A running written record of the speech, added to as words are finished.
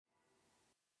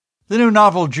The new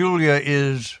novel, Julia,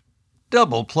 is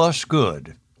double plus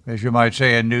good. As you might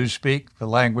say in Newspeak, the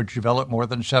language developed more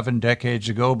than 7 decades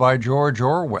ago by George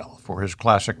Orwell for his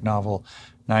classic novel,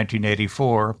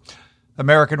 1984.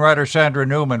 American writer Sandra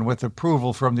Newman, with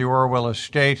approval from the Orwell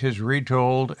estate, has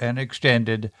retold and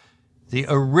extended the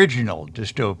original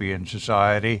dystopian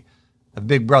society of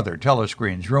Big Brother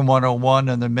telescreens, Room 101,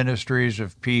 and the ministries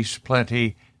of peace,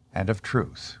 plenty, and of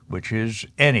truth, which is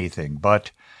anything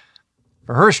but.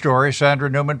 For her story, Sandra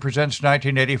Newman presents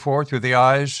 1984 through the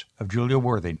eyes of Julia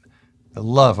Worthing, the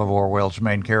love of Orwell's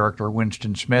main character,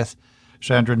 Winston Smith.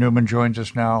 Sandra Newman joins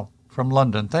us now from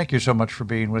London. Thank you so much for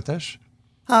being with us.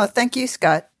 Oh, thank you,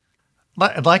 Scott.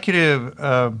 I'd like you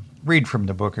to read from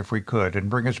the book, if we could, and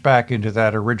bring us back into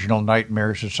that original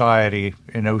nightmare society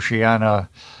in Oceania.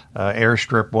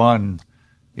 Airstrip 1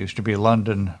 used to be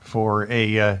London for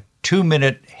a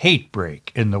 2-minute hate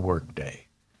break in the workday.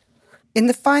 In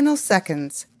the final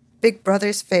seconds, Big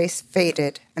Brother's face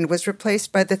faded and was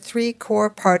replaced by the 3 core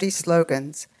party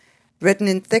slogans, written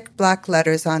in thick black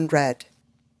letters on red.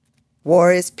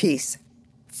 War is peace.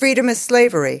 Freedom is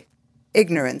slavery.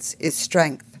 Ignorance is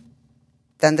strength.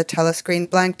 Then the telescreen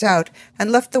blanked out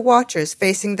and left the watchers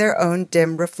facing their own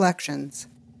dim reflections.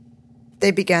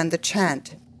 They began the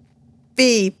chant,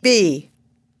 B, B,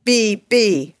 B,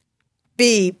 B,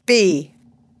 B, B.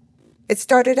 It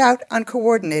started out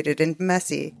uncoordinated and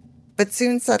messy, but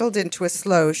soon settled into a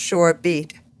slow, sure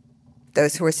beat.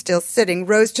 Those who were still sitting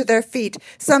rose to their feet.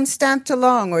 Some stamped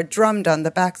along or drummed on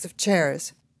the backs of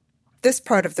chairs. This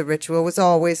part of the ritual was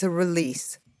always a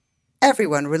release.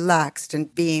 Everyone relaxed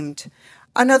and beamed.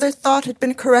 Another thought had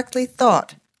been correctly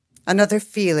thought. Another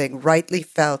feeling rightly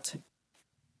felt.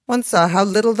 One saw how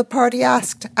little the party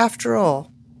asked, after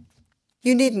all.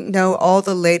 You needn't know all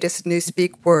the latest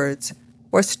Newspeak words,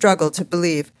 or struggle to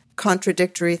believe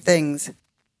contradictory things.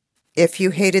 If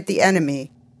you hated the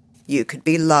enemy, you could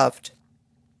be loved.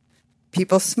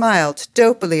 People smiled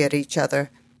dopily at each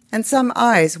other, and some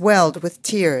eyes welled with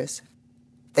tears.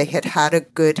 They had had a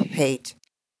good hate.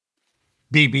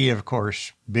 BB, of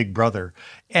course, Big Brother.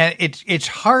 And it's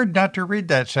hard not to read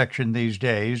that section these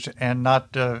days and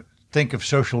not think of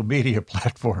social media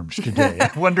platforms today.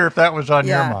 I wonder if that was on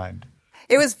your mind.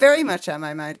 It was very much on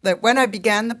my mind. Like when I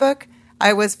began the book,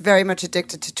 I was very much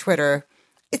addicted to Twitter.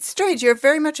 It's strange. You're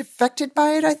very much affected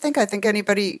by it, I think. I think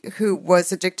anybody who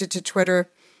was addicted to Twitter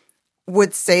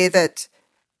would say that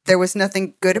there was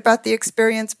nothing good about the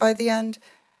experience by the end.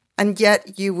 And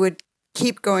yet you would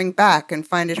keep going back and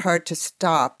find it hard to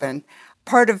stop. And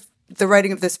part of the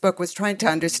writing of this book was trying to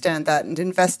understand that and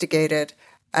investigate it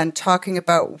and talking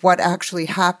about what actually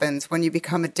happens when you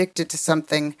become addicted to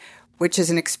something which is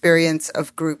an experience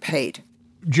of group hate.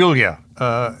 Julia,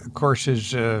 of course,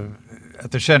 is at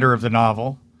the center of the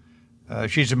novel.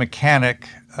 She's a mechanic,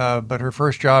 but her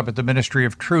first job at the Ministry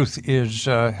of Truth is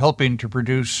helping to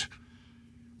produce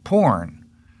porn.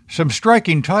 Some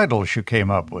striking titles you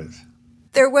came up with.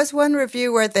 There was one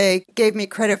review where they gave me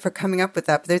credit for coming up with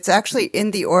that, but it's actually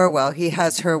in the Orwell. He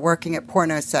has her working at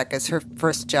Pornosec as her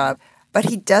first job, but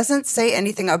he doesn't say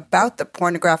anything about the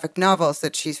pornographic novels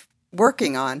that she's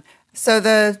working on. So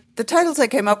the titles I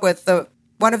came up with,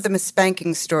 one of them is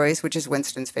Spanking Stories, which is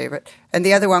Winston's favorite, and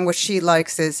the other one, which she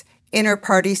likes, is Inner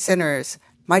Party Sinners.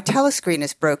 My telescreen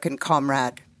is broken,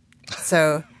 comrade.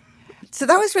 So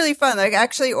that was really fun. Like,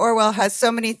 actually, Orwell has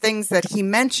so many things that he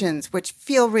mentions which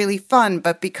feel really fun,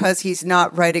 but because he's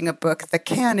not writing a book that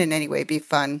can in any way be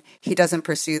fun, he doesn't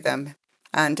pursue them.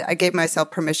 And I gave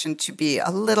myself permission to be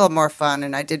a little more fun,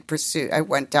 and I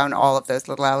went down all of those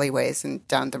little alleyways and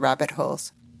down the rabbit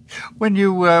holes. When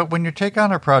you take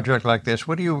on a project like this,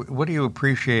 what do you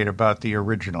appreciate about the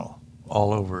original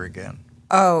all over again?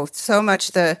 Oh, so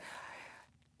much.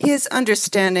 His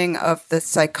understanding of the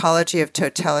psychology of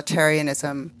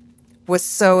totalitarianism was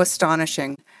so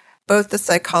astonishing, both the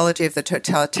psychology of the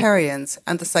totalitarians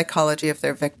and the psychology of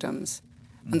their victims,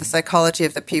 and the psychology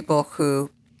of the people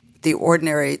who, the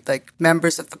ordinary, like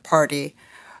members of the party,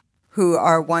 who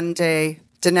are one day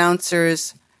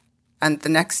denouncers and the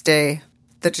next day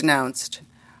the denounced,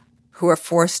 who are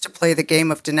forced to play the game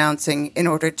of denouncing in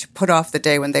order to put off the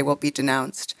day when they will be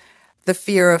denounced. The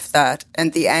fear of that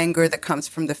and the anger that comes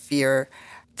from the fear,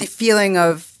 the feeling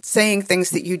of saying things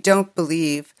that you don't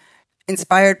believe,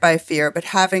 inspired by fear, but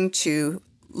having to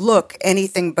look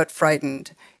anything but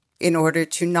frightened in order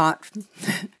to not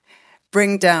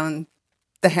bring down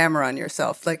the hammer on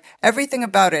yourself. Like, everything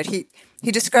about it, he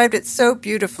described it so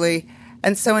beautifully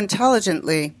and so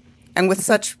intelligently and with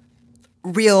such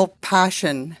real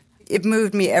passion. It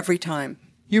moved me every time.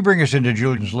 You bring us into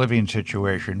Julian's living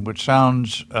situation, which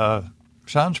sounds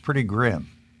pretty grim.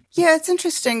 Yeah, it's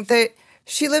interesting that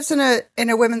she lives in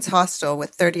a women's hostel with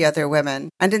 30 other women.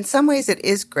 And in some ways it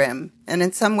is grim. And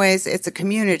in some ways it's a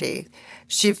community.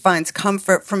 She finds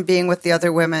comfort from being with the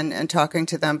other women and talking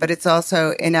to them, but it's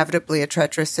also inevitably a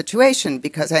treacherous situation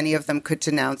because any of them could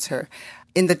denounce her.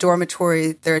 In the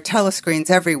dormitory, there are telescreens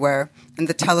everywhere, and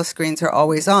the telescreens are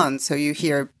always on, so you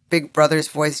hear Big Brother's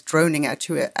voice droning at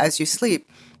you as you sleep.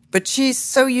 But she's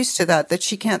so used to that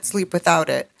she can't sleep without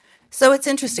it. So it's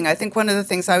interesting. I think one of the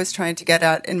things I was trying to get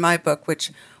at in my book,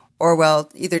 which Orwell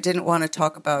either didn't want to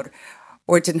talk about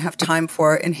or didn't have time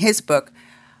for in his book,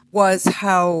 was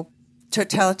how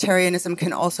totalitarianism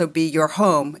can also be your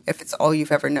home if it's all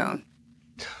you've ever known.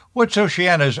 What's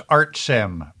Oceana's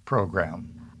ArtSem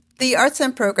program? The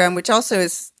ArtSem program, which also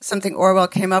is something Orwell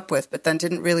came up with but then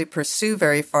didn't really pursue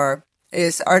very far,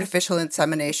 is artificial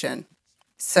insemination.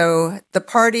 So the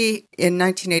party in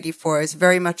 1984 is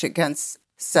very much against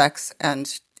sex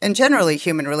and generally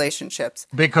human relationships.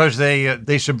 Because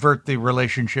they subvert the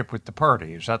relationship with the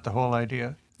party. Is that the whole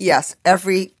idea? Yes,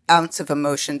 every ounce of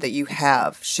emotion that you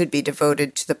have should be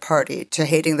devoted to the party, to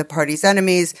hating the party's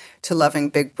enemies, to loving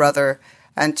Big Brother,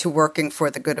 and to working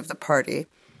for the good of the party.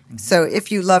 Mm-hmm. So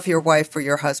if you love your wife or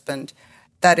your husband,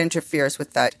 that interferes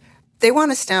with that. They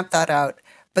want to stamp that out,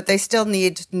 but they still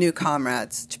need new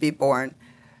comrades to be born.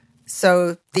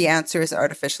 So the answer is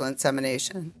artificial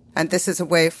insemination. And this is a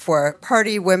way for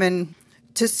party women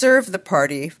to serve the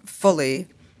party fully.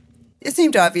 It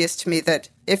seemed obvious to me that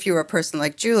if you were a person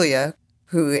like Julia,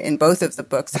 who in both of the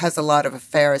books has a lot of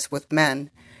affairs with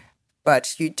men,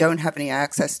 but you don't have any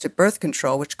access to birth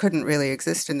control, which couldn't really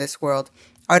exist in this world,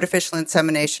 artificial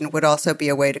insemination would also be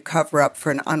a way to cover up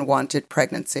for an unwanted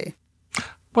pregnancy.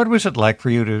 What was it like for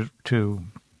you to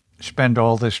spend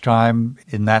all this time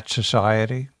in that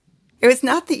society? It was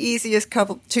not the easiest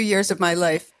 2 years of my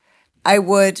life. I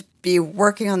would be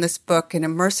working on this book and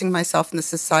immersing myself in the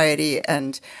society,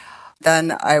 and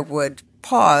then I would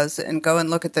pause and go and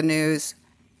look at the news,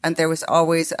 and there was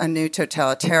always a new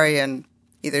totalitarian,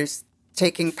 either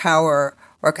taking power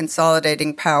or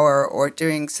consolidating power or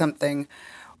doing something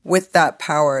with that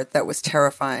power that was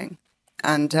terrifying.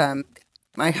 And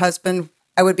my husband,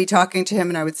 I would be talking to him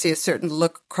and I would see a certain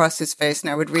look across his face, and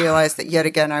I would realize that yet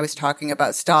again I was talking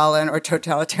about Stalin or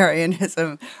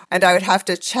totalitarianism, and I would have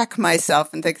to check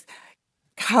myself and think,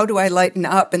 how do I lighten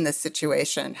up in this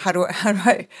situation? How do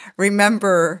I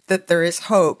remember that there is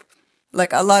hope?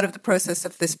 Like, a lot of the process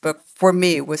of this book for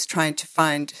me was trying to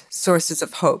find sources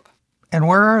of hope. And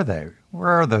where are they? Where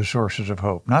are those sources of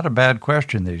hope? Not a bad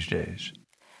question these days.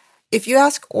 If you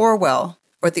ask Orwell,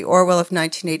 or the Orwell of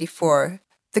 1984,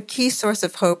 the key source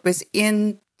of hope is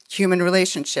in human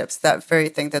relationships, that very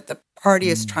thing that the party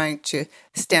is trying to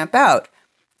stamp out.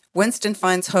 Winston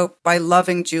finds hope by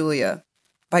loving Julia,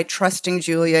 by trusting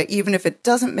Julia, even if it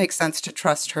doesn't make sense to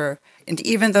trust her. And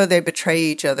even though they betray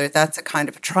each other, that's a kind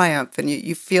of a triumph. And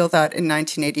you feel that in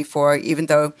 1984, even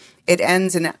though it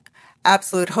ends in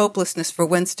absolute hopelessness for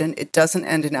Winston, it doesn't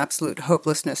end in absolute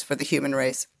hopelessness for the human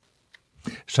race.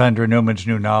 Sandra Newman's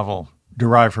new novel,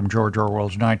 derived from George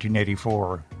Orwell's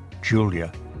 1984,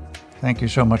 Julia. Thank you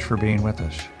so much for being with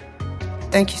us.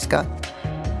 Thank you, Scott.